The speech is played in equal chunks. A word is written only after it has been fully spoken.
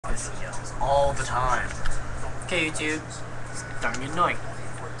yells all the time. Okay, YouTube. Starting to get annoying.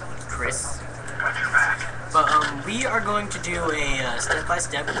 Kris. But, we are going to do a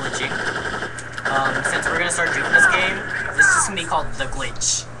step-by-step glitching. Since we're gonna start doing this game, this is gonna be called The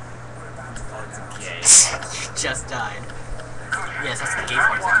Glitch. Okay. You just died. Yes, that's the gay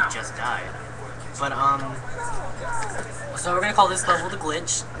part, that you just died. But, so we're gonna call this level The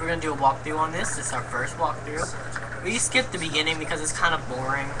Glitch. We're gonna do a walkthrough on this. This is our first walkthrough. We skipped the beginning because it's kind of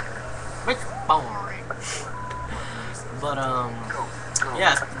boring. It's boring. But,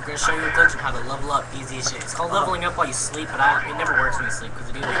 yeah, we're gonna show you a glitch and how to level up easy as shit. It's called leveling up while you sleep, but it never works when you sleep because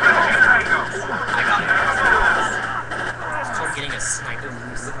the dude. I got it. It's called getting a sniper.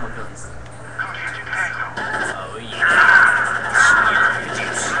 Oh yeah.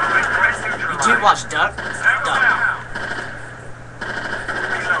 You dude, watch duck. Duck.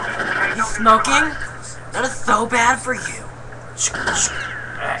 You smoking? That is so bad for you.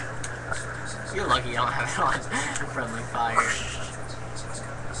 You're lucky I don't have it on friendly fire.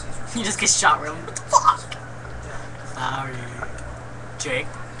 You just get shot real. What the fuck? Sorry. Jake.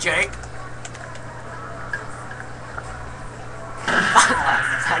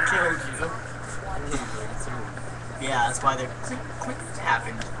 That killed you. Yeah, that's why they're quick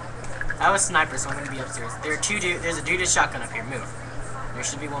happened. I was a sniper, so I'm gonna be upstairs. There are two dudes. There's a dude with a shotgun up here. Move. There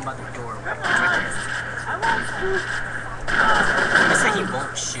should be one by the door. Right there. I say he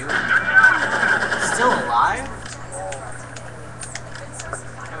won't shoot. Still alive?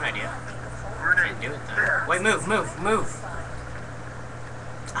 No idea. Can't do it though. Wait, move.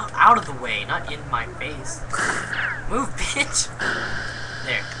 Out of the way, not in my face. Move, bitch.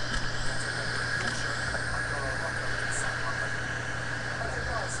 There.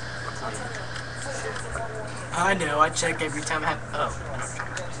 I know, I check every time I have. Oh.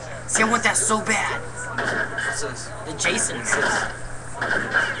 See, I want that so bad. What's this? The Jason guys.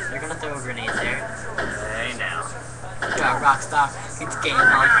 They're gonna throw a grenade there. Hey now. Go, Rockstar. Get the game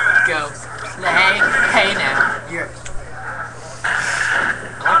on. Go. Play. Hey now. You're. I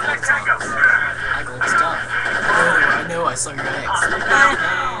like old songs. I like old stuff. Oh, I know I saw your ex.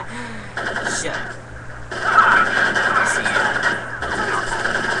 Shut up. I see you.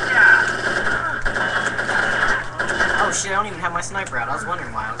 Oh shit, I don't even have my sniper out. I was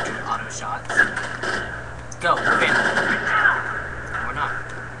wondering why I was doing auto shots. Go, move in. Or not.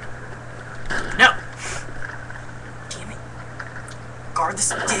 No! Damn it. Guard the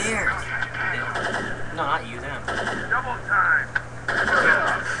stairs. No, not you, them. Double time.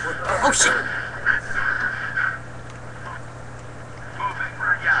 Oh shit!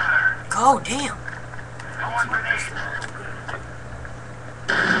 Go, damn!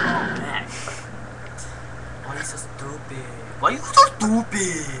 Why are you so stupid? Why are you so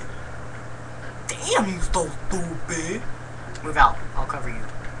stupid? Damn, you so stupid! Move out. I'll cover you.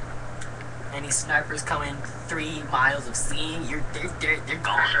 Any snipers coming 3 miles of seeing, they're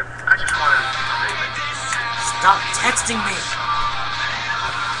gone. Stop texting me!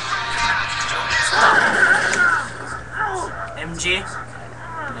 Stop. MG? No.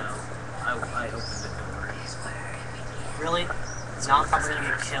 I opened the door. Really? Now I'm probably gonna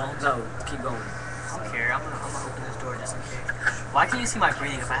get killed? No, keep going. I don't care. I'm gonna open this door just in case. Why can you see my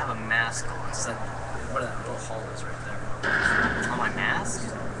breathing if I have a mask on? It's like, what that little hole is right there. On my mask?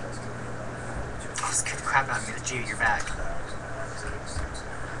 Oh, scared the crap out of me. The G, you're back.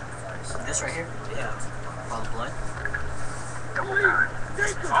 This right here? Yeah. All the blood?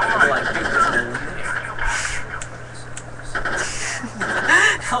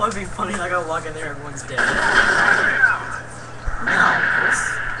 That would be funny, like I walk in there, everyone's dead. No, Kris.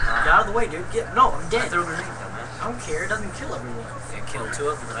 Get out of the way, dude. No, I'm dead. Throw a grenade though, man. I don't care. It doesn't kill everyone. It killed 2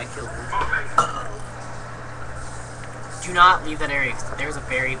 of them, and I killed 1. Do not leave that area. There's a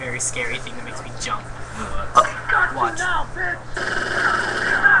very, very scary thing that makes me jump. Watch.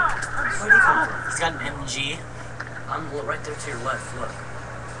 Where'd he come from? He's got an MG. I'm right there to your left. Look.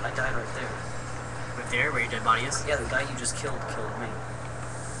 I died right there. Right there, where your dead body is? Yeah, the guy you just killed me.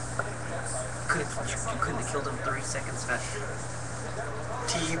 You couldn't have killed him 30 seconds faster.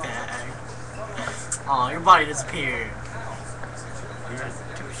 Teabag. Aw, your body disappeared. You're a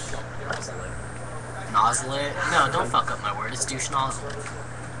douche. Nozzle it? No, don't fuck up my word. It's douche nozzle.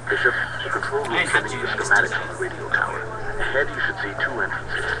 Bishop, the control room sending you schematics on the radio tower. Ahead you should see 2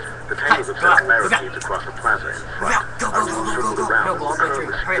 entrances. The tangles of set barricades across the plaza in front. Go. Our room circled around. No, go all the way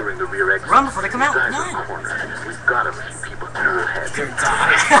through. Securing the rear exit. Run before they come out. Guys No. in the corner. We've got a few people cool ahead. They're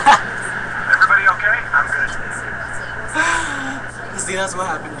dying. Everybody okay? I'm good. See, that's what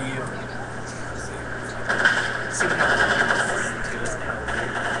happened to you. See what happened to us now.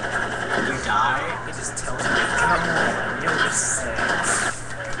 You die, it just tells you, come on, you're safe.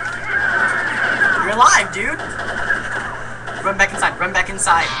 You're alive, dude! Run back inside, run back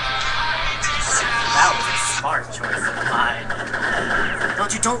inside. That was a smart choice of mine.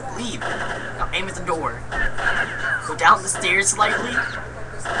 Don't leave. Now aim at the door. Go down the stairs slightly. That's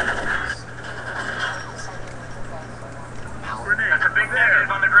a big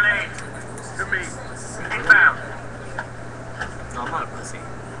negative on the grenade. To me. Inbound. No, I'm not a pussy.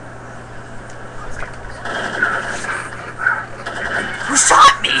 Who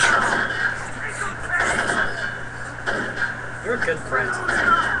shot me? You're a good friend.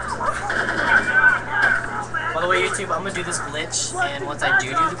 By the way, YouTube, I'm gonna do this glitch, and once I do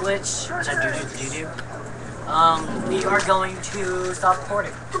the glitch, which I do, we are going to stop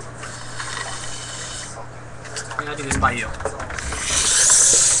recording. I'm gonna do this by you.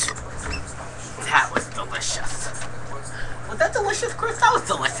 That was delicious. Was that delicious, Chris? That was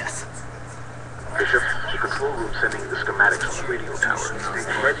delicious. Bishop, the control room sending the schematics on the radio tower.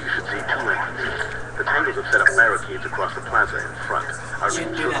 Ahead you should see 2 entrances. The Tangles have set up barricades across the plaza in front. Our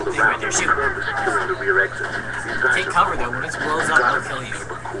Shoot, men do that circled thing around right there, and shoot. currently securing the rear exits. These guys Take are cover though, when it blows up, I'll kill you. keep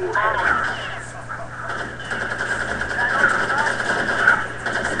a cool head.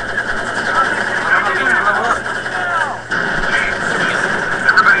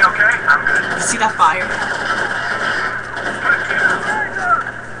 Everybody okay? I'm good. You see that fire?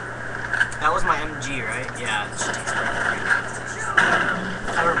 That was my MG, right? Yeah, it should take forever.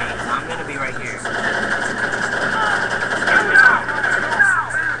 Cover me, I'm gonna be right here.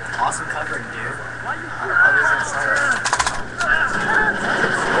 Awesome covering, dude. I was inside.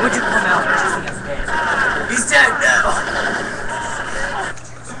 Why would you come out? He's dead. He's dead now!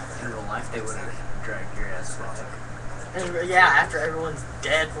 In real life, they would have dragged your ass back. And yeah, after everyone's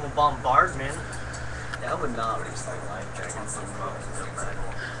dead from a bombardment, that would not waste their life dragging someone so bad.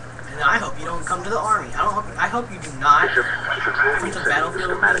 And I hope you don't come to the army. I hope you do not Bishop, the control room reach the sending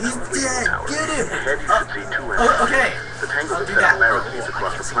the battlefield. schematics He's on the radio dead! tower. Get him! Ahead you should see 2 Oh, entrances. okay. The Tangles I'll have do set up that. barricades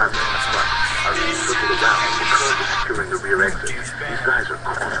across the plaza in front. Our men circled around and we're currently securing the rear exits. These guys are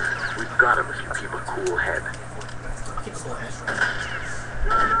cornered. We've got them if you keep a cool head. I'll keep a cool head.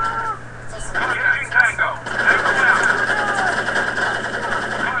 Engaging Tango. Tango down.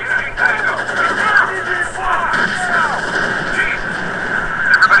 Engaging Tango. Jeez.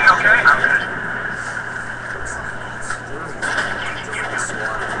 Everybody okay? I'm good.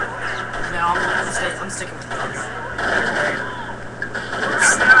 No, I'm sticking with the dog.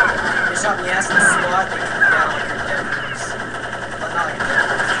 They shot me ass in the squad, they kicked me down like you're dead. But not like a dead.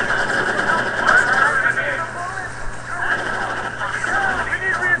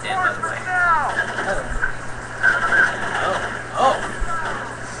 I'm dead, by the way. Oh.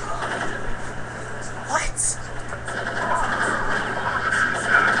 What?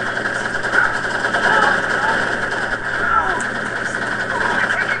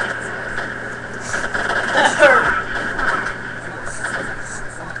 That hurt.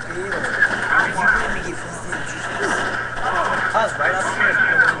 I was right up here.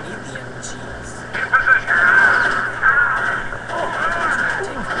 You don't need the MGs. In position.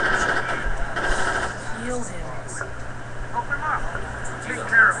 Heal him. Open him up. Take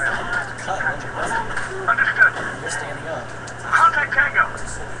care of him. Cut him. Understood. You're standing up. Contact Tango.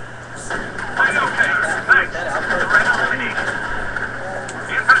 Quite okay. Thanks. That out. You're right on what we need.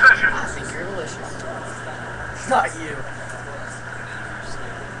 In position. I think you're delicious. Not you.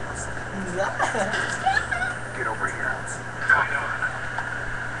 Get over here.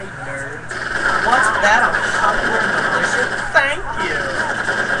 Hey, nerd. What's that? I'm popular and delicious? Thank you.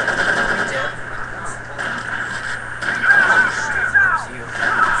 You did. It's you.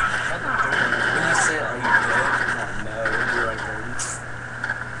 When you say, are you good? No, you're like,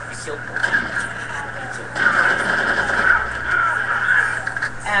 I killed both of you.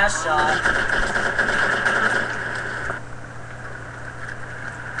 Ass shot.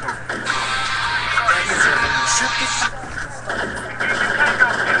 Shut this up. Engaging Tango.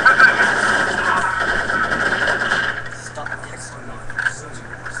 In position. Stop texting me.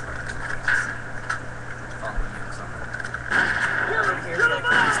 Follow you or something. Over here, we gotta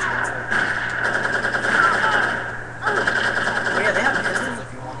kill these two too. Oh yeah, they have pistols if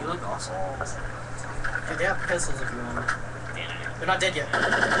you want. You look awesome. Dude, they have pistols if you want. They're not dead yet. Those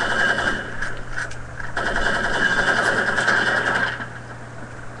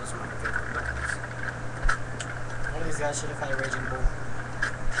are my favorite weapons. One of these guys should have had a raging bull.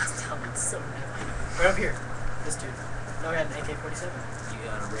 That sounded so heavy. Right up here. This dude. No, he had an AK-47. You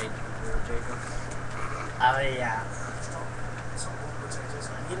got a raging bull, Jacob? Oh, yeah.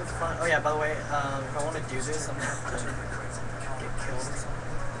 He looks fun. Oh, yeah, by the way, if I want to do this, I'm going to have to get killed or something.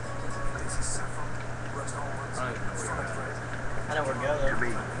 I know where to go, though.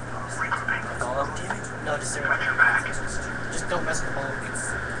 Fall up. just don't mess with the bomb.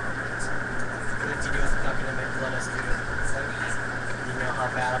 Because if you do, it's not gonna let us do it. Like, you know how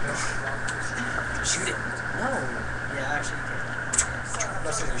bad I feel. Shoot it. No. Yeah, actually, you can.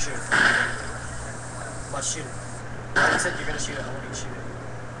 Let's see what you shoot. Let's shoot it. Like I said, you're gonna shoot it. I want you to shoot it.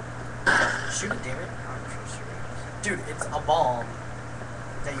 Shoot it, damn it. Dude, it's a bomb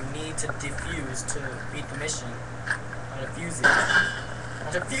that you need to defuse to beat the mission. I'm gonna fuse it.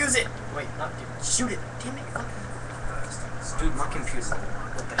 I'm gonna fuse it! Wait, not dude. Shoot it! Damn it, fucking. Dude, my computer.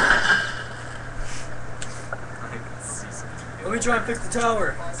 What the heck? Let me try and fix the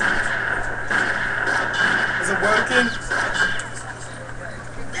tower. Is it working?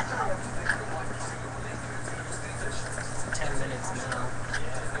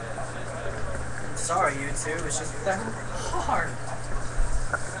 Sorry, YouTube, it's just that hard.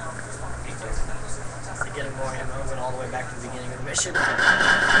 You're getting more ammo, went all the way back to the beginning of the mission.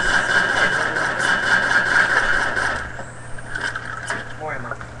 More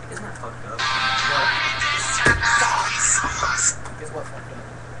ammo. Isn't that fucked up? What? Guess what fucked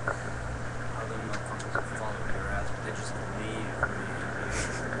up? Other motherfuckers follow your ass, but they just leave.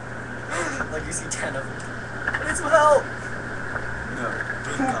 Like you see 10 of them. I need some help! No,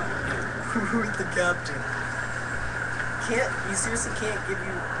 good God. Who's the captain? You seriously can't give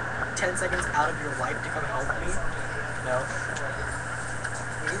you 10 seconds out of your life to come help me? No.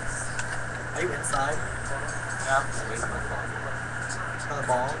 Please? Are you inside? Yeah, where's my phone? On the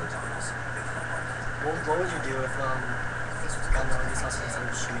ball? What would you do if, Gunner saw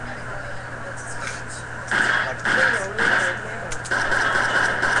someone shooting at you? Like,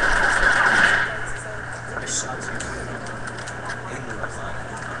 I shot you.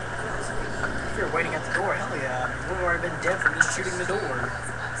 If you're waiting at the door, hell yeah. You would have already been dead from just shooting the door.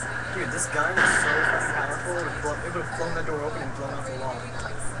 Dude, this gun is so fucking powerful, it would have blown the door open and blown off the wall.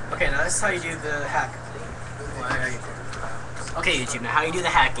 Okay, now this is how you do the hack. Okay, YouTube, now how you do the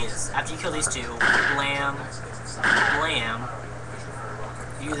hack is, after you kill these two, blam, blam,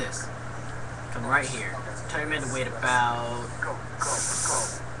 you do this. Come right here. Tell your man to wait about...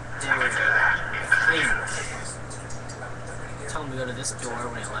 there. Clean. Tell him to go to this door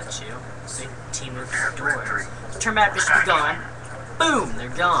when it lets you. Say, team move to the door. Turn back, bitch, be gone. Boom, they're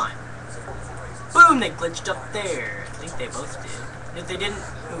gone. Boom, they glitched up there. I think they both did. If they didn't,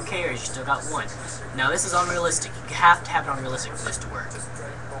 who cares? You still got one. Now this is unrealistic. You have to have it unrealistic for this to work. You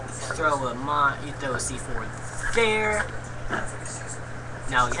throw a C4 there.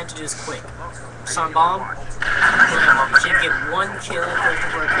 Now you have to do this quick. Sun bomb. You should get one kill for it to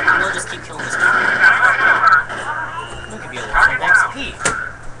work, and we'll just keep killing this guy. Look, it'd be a lot of XP.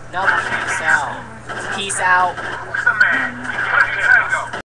 No, peace out. Peace out.